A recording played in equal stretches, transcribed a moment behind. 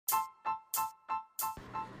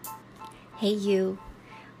Hey you,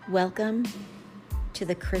 welcome to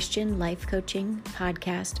the Christian Life Coaching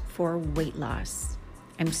Podcast for Weight Loss.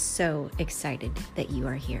 I'm so excited that you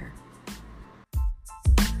are here.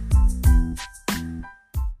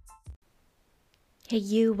 Hey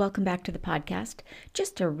you, welcome back to the podcast.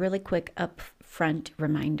 Just a really quick upfront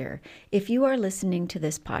reminder. If you are listening to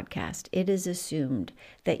this podcast, it is assumed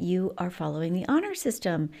that you are following the honor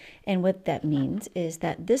system. And what that means is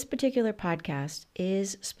that this particular podcast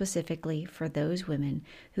is specifically for those women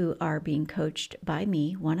who are being coached by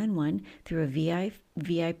me one-on-one through a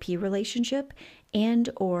VIP relationship and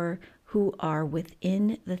or who are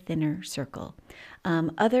within the thinner circle.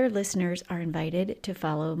 Other listeners are invited to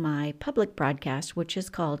follow my public broadcast, which is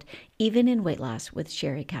called Even in Weight Loss with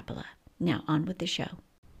Sherry Capella. Now, on with the show.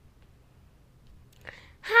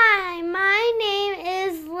 Hi, my name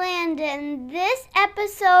is Landon. This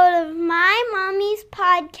episode of My Mommy's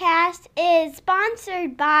Podcast is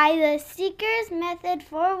sponsored by the Seeker's Method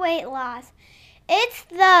for Weight Loss. It's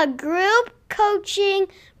the group coaching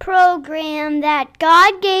program that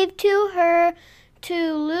God gave to her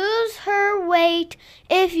to lose her weight.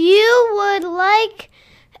 If you would like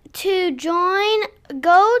to join,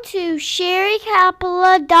 go to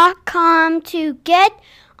sherrycapella.com to get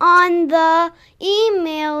on the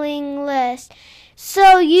emailing list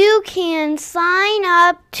so you can sign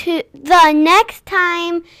up to the next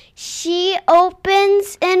time she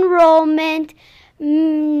opens enrollment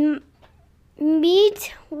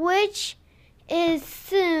meet, which is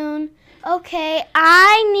soon. Okay,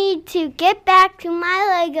 I need to get back to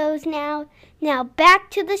my Legos now. Now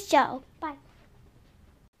back to the show. Bye.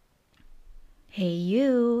 Hey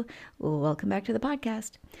you, welcome back to the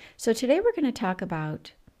podcast. So today we're going to talk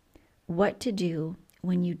about what to do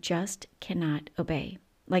when you just cannot obey.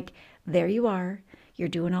 Like, there you are, you're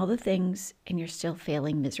doing all the things and you're still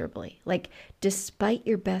failing miserably. Like, despite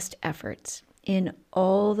your best efforts in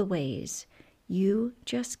all the ways, you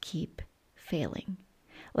just keep failing.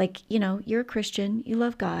 Like, you're a Christian, you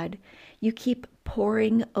love God, you keep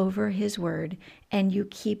poring over His Word, and you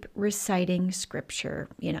keep reciting Scripture,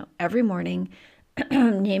 every morning,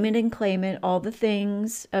 name it and claim it, all the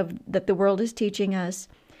things that the world is teaching us,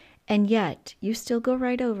 and yet you still go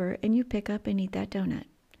right over and you pick up and eat that donut.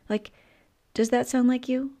 Like, does that sound like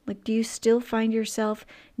you? Like, do you still find yourself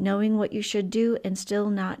knowing what you should do and still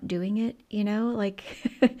not doing it?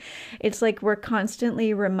 It's like we're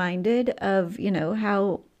constantly reminded of,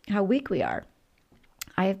 how weak we are.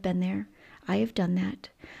 I have been there. I have done that.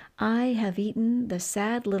 I have eaten the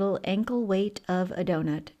sad little ankle weight of a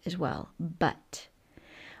donut as well. But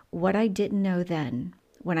what I didn't know then,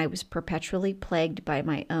 when I was perpetually plagued by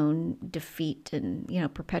my own defeat and,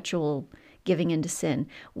 perpetual giving into sin,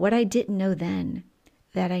 what I didn't know then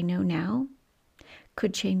that I know now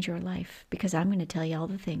could change your life, because I'm going to tell you all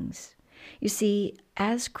the things. You see,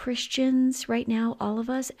 as Christians right now, all of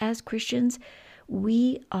us as Christians,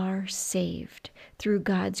 we are saved through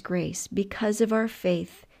God's grace because of our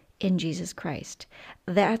faith in Jesus Christ.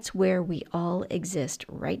 That's where we all exist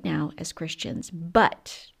right now as Christians.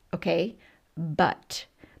 But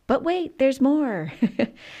wait, there's more.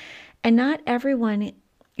 And not everyone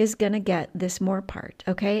is going to get this more part,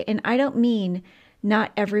 okay? And I don't mean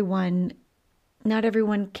not everyone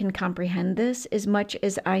can comprehend this as much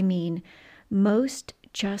as I mean most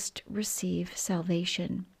just receive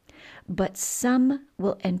salvation. But some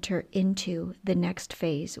will enter into the next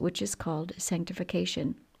phase, which is called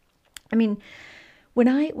sanctification. I mean, when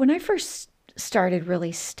I first started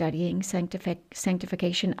really studying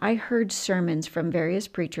sanctification, I heard sermons from various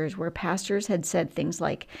preachers where pastors had said things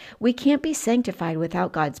like, we can't be sanctified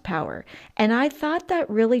without God's power. And I thought that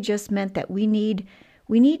really just meant that we need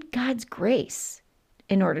God's grace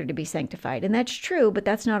in order to be sanctified. And that's true, but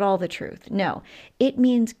that's not all the truth. No, it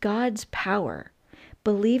means God's power.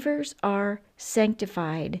 Believers are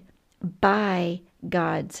sanctified by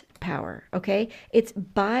God's power, okay? It's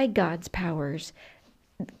by God's power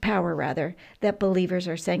that believers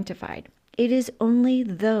are sanctified. It is only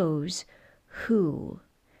those who,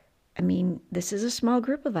 this is a small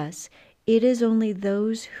group of us, it is only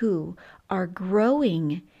those who are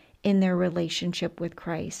growing in their relationship with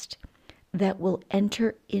Christ that will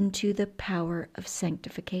enter into the power of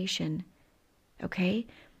sanctification, okay?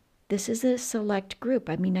 This is a select group.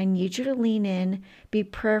 I need you to lean in, be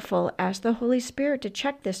prayerful, ask the Holy Spirit to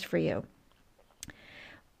check this for you.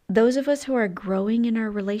 Those of us who are growing in our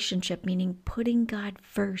relationship, meaning putting God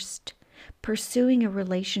first, pursuing a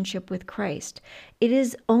relationship with Christ, it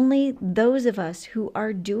is only those of us who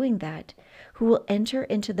are doing that who will enter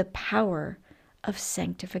into the power of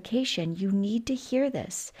sanctification. You need to hear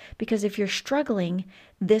this, because if you're struggling,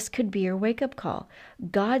 this could be your wake-up call.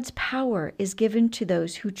 God's power is given to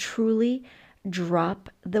those who truly drop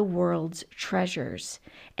the world's treasures,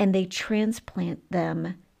 and they transplant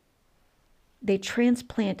them. They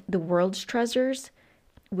transplant the world's treasures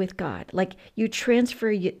with God. Like, you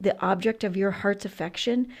transfer the object of your heart's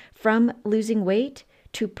affection from losing weight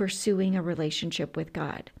to pursuing a relationship with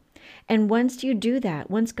God. And once you do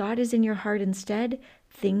that, once God is in your heart instead,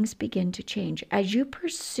 things begin to change. As you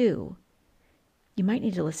pursue, you might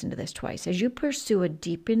need to listen to this twice. As you pursue a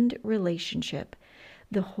deepened relationship,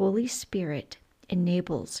 the Holy Spirit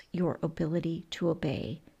enables your ability to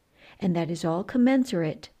obey. And that is all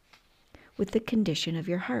commensurate with the condition of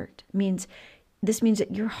your heart. This means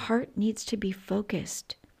that your heart needs to be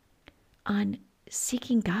focused on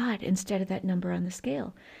seeking God instead of that number on the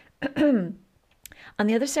scale. On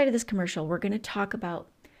the other side of this commercial, we're going to talk about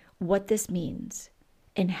what this means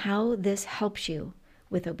and how this helps you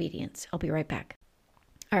with obedience. I'll be right back.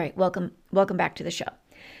 All right, welcome back to the show.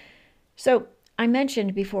 So I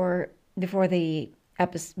mentioned before the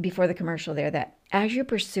commercial there that as you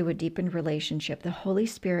pursue a deepened relationship, the Holy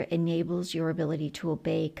Spirit enables your ability to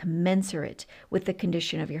obey commensurate with the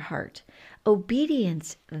condition of your heart.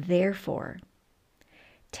 Obedience, therefore,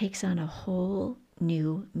 takes on a whole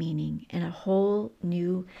new meaning and a whole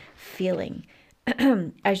new feeling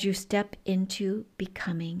as you step into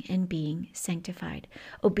becoming and being sanctified.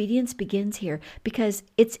 Obedience begins here because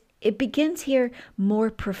it begins here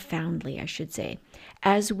more profoundly, I should say,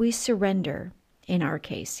 as we surrender. In our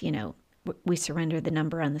case, we surrender the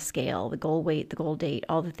number on the scale, the goal weight, the goal date,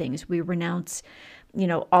 all the things. We renounce,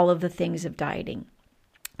 all of the things of dieting.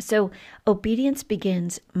 So obedience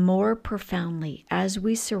begins more profoundly as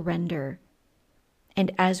we surrender and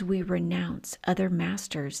as we renounce other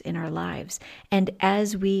masters in our lives, and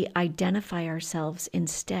as we identify ourselves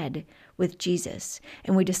instead with Jesus,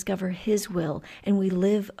 and we discover His will, and we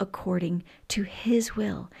live according to His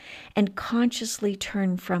will, and consciously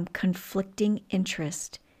turn from conflicting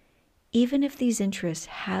interest, even if these interests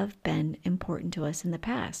have been important to us in the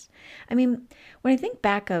past. I mean, when I think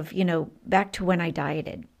back to when I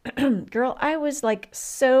dieted, girl, I was like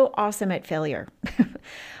so awesome at failure.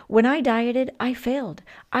 When I dieted, I failed.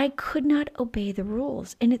 I could not obey the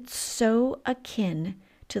rules, and it's so akin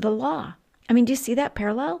to the law. I mean, do you see that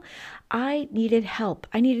parallel? I needed help.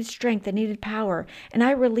 I needed strength. I needed power, and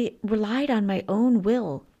I relied on my own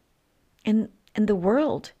will and the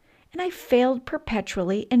world. And I failed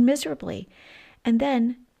perpetually and miserably. And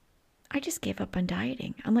then I just gave up on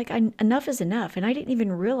dieting. I'm like, enough is enough. And I didn't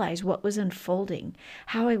even realize what was unfolding,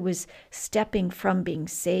 how I was stepping from being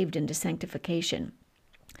saved into sanctification.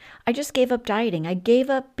 I just gave up dieting. I gave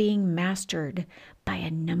up being mastered by a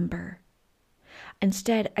number.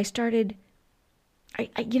 Instead, I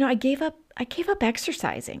gave up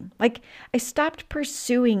exercising. Like, I stopped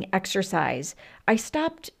pursuing exercise. I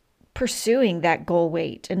stopped pursuing that goal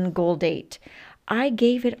weight and goal date. I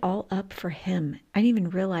gave it all up for Him. I didn't even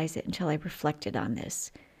realize it until I reflected on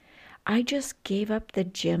this. I just gave up the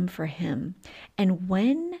gym for Him. And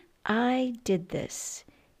when I did this,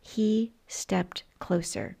 He stepped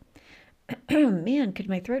closer. Man, could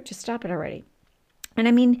my throat just stop it already? And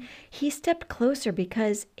I mean, He stepped closer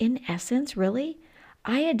because, in essence, really,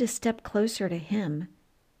 I had to step closer to Him.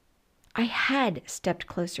 I had stepped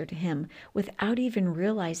closer to Him without even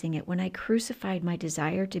realizing it when I crucified my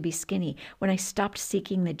desire to be skinny, when I stopped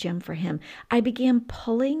seeking the gym for Him. I began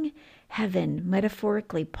pulling heaven,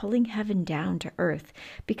 metaphorically, pulling heaven down to earth,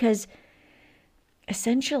 because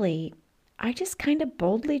essentially, I just kind of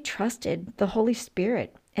boldly trusted the Holy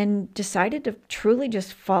Spirit and decided to truly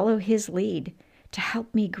just follow His lead to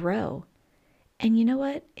help me grow. And you know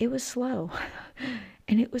what? It was slow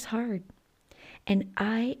and it was hard. And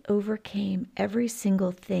I overcame every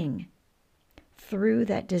single thing through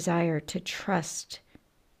that desire to trust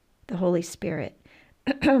the Holy Spirit.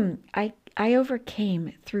 I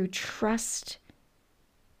overcame through trust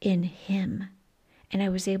in Him. And I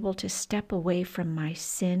was able to step away from my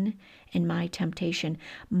sin and my temptation.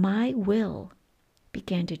 My will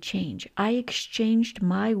began to change. I exchanged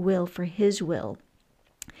my will for His will.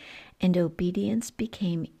 And obedience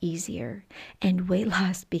became easier, and weight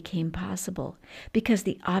loss became possible because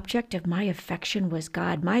the object of my affection was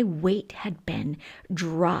God. My weight had been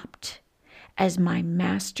dropped as my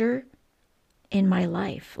master in my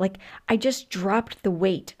life. Like, I just dropped the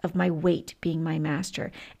weight of my weight being my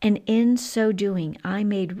master. And in so doing, I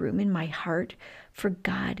made room in my heart for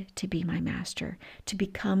God to be my master, to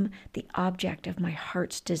become the object of my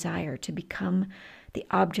heart's desire, to become the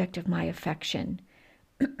object of my affection.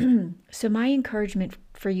 So my encouragement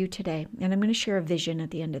for you today, and I'm going to share a vision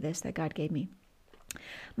at the end of this that God gave me.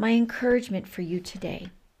 My encouragement for you today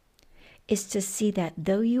is to see that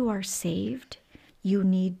though you are saved, you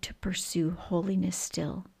need to pursue holiness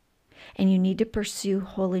still. And you need to pursue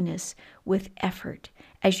holiness with effort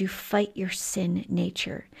as you fight your sin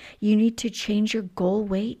nature. You need to change your goal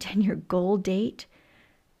weight and your goal date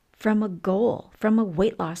from a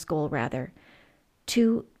weight loss goal rather,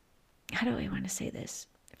 to, how do I want to say this?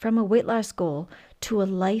 From a weight loss goal to a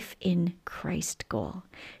life in Christ goal.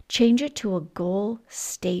 Change it to a goal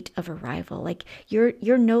state of arrival. Like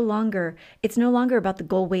you're no longer, it's no longer about the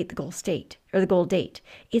goal weight, the goal state, or the goal date.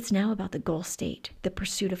 It's now about the goal state, the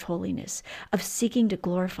pursuit of holiness, of seeking to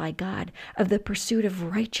glorify God, of the pursuit of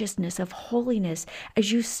righteousness, of holiness,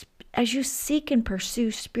 as you seek and pursue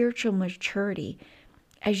spiritual maturity,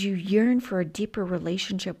 as you yearn for a deeper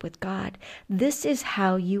relationship with God. This is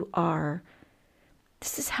how you are.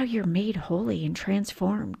 This is how you're made holy and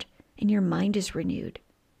transformed, and your mind is renewed,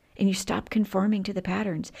 and you stop conforming to the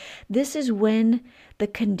patterns. This is when the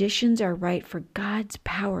conditions are right for God's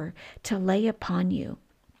power to lay upon you.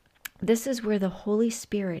 This is where the Holy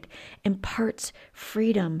Spirit imparts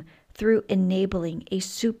freedom through enabling a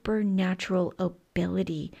supernatural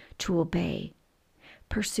ability to obey.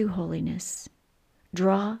 Pursue holiness.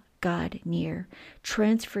 Draw God near.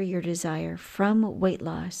 Transfer your desire from weight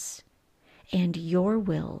loss and your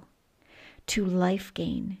will to life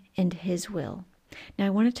gain and His will. Now, I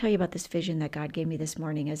want to tell you about this vision that God gave me this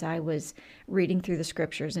morning as I was reading through the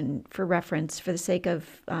scriptures. And for reference, for the sake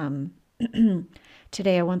of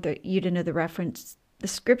today, I want you to know the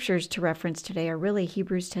scriptures to reference today are really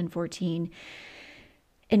Hebrews 10:14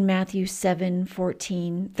 and Matthew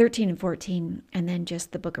 7:13 and 14, and then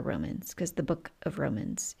just the book of Romans, because the book of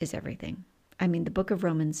Romans is everything. I mean, the book of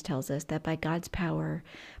Romans tells us that by God's power,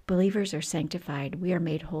 believers are sanctified. We are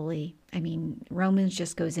made holy. I mean, Romans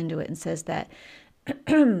just goes into it and says that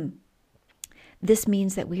this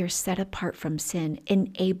means that we are set apart from sin,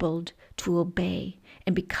 enabled to obey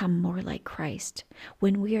and become more like Christ.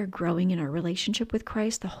 When we are growing in our relationship with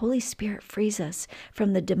Christ, the Holy Spirit frees us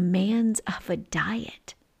from the demands of a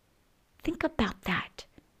diet. Think about that.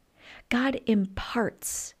 God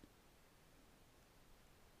imparts.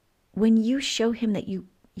 When you show Him that you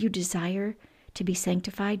desire to be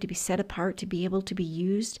sanctified, to be set apart, to be able to be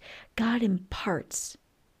used, God imparts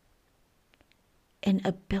an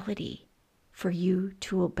ability for you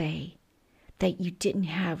to obey that you didn't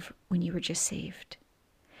have when you were just saved.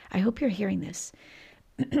 I hope you're hearing this.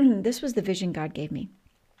 This was the vision God gave me.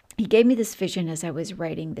 He gave me this vision as I was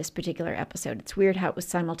writing this particular episode. It's weird how it was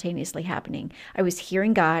simultaneously happening. I was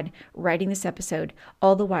hearing God writing this episode,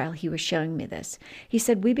 all the while He was showing me this. He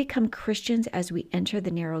said, we become Christians as we enter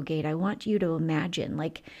the narrow gate. I want you to imagine,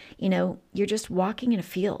 you're just walking in a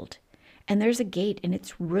field, and there's a gate, and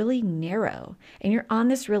it's really narrow, and you're on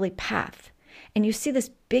this really path, and you see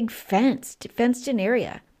this big fenced-in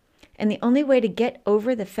area. And the only way to get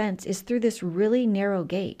over the fence is through this really narrow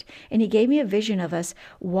gate. And He gave me a vision of us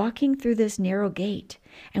walking through this narrow gate.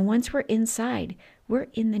 And once we're inside, we're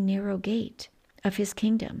in the narrow gate of His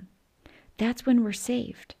kingdom. That's when we're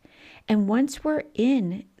saved. And once we're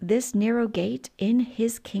in this narrow gate in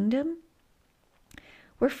His kingdom,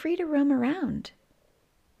 we're free to roam around.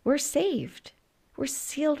 We're saved. We're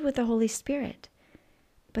sealed with the Holy Spirit.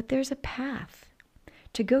 But there's a path.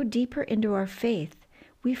 To go deeper into our faith,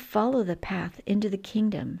 we follow the path into the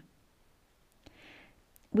kingdom.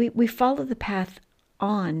 We follow the path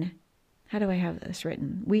on, how do I have this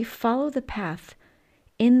written? We follow the path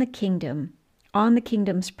in the kingdom, on the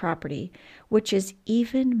kingdom's property, which is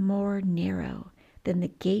even more narrow than the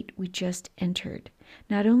gate we just entered.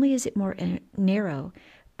 Not only is it more narrow,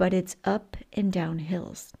 but it's up and down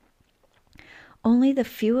hills. Only a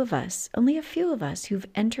few of us who've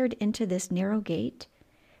entered into this narrow gate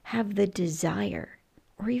have the desire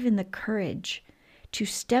or even the courage to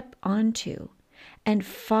step onto and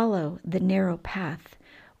follow the narrow path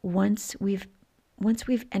once we've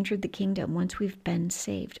entered the kingdom, once we've been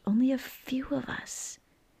saved. Only a few of us.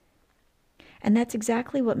 And that's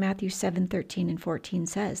exactly what Matthew 7:13 and 14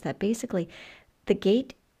 says, that basically the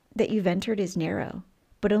gate that you've entered is narrow,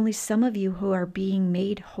 but only some of you who are being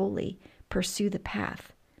made holy pursue the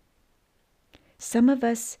path. Some of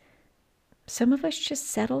us just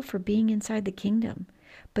settle for being inside the kingdom.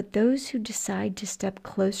 But those who decide to step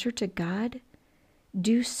closer to God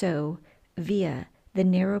do so via the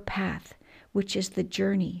narrow path, which is the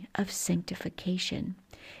journey of sanctification.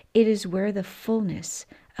 It is where the fullness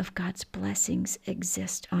of God's blessings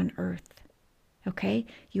exist on earth. Okay?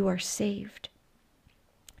 You are saved.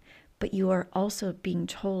 But you are also being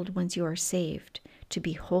told once you are saved to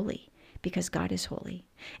be holy because God is holy.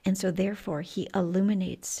 And so therefore, he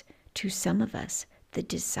illuminates to some of us the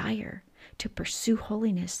desire to pursue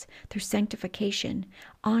holiness through sanctification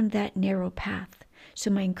on that narrow path. So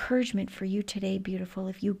my encouragement for you today, beautiful,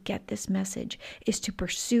 if you get this message, is to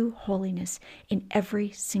pursue holiness in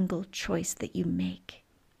every single choice that you make,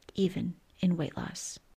 even in weight loss.